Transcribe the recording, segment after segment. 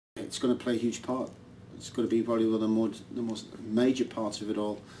it's going to play a huge part. It's going to be probably one of the most major parts of it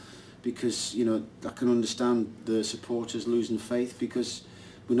all, because you know, I can understand the supporters losing faith because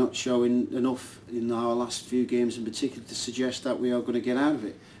we're not showing enough in our last few games in particular to suggest that we are going to get out of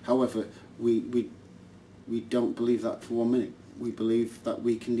it. However, we don't believe that for 1 minute. We believe that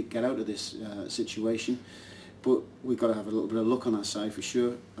we can get out of this situation, but we've got to have a little bit of luck on our side for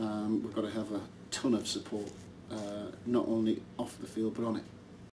sure. We've got to have a ton of support, not only off the field but on it.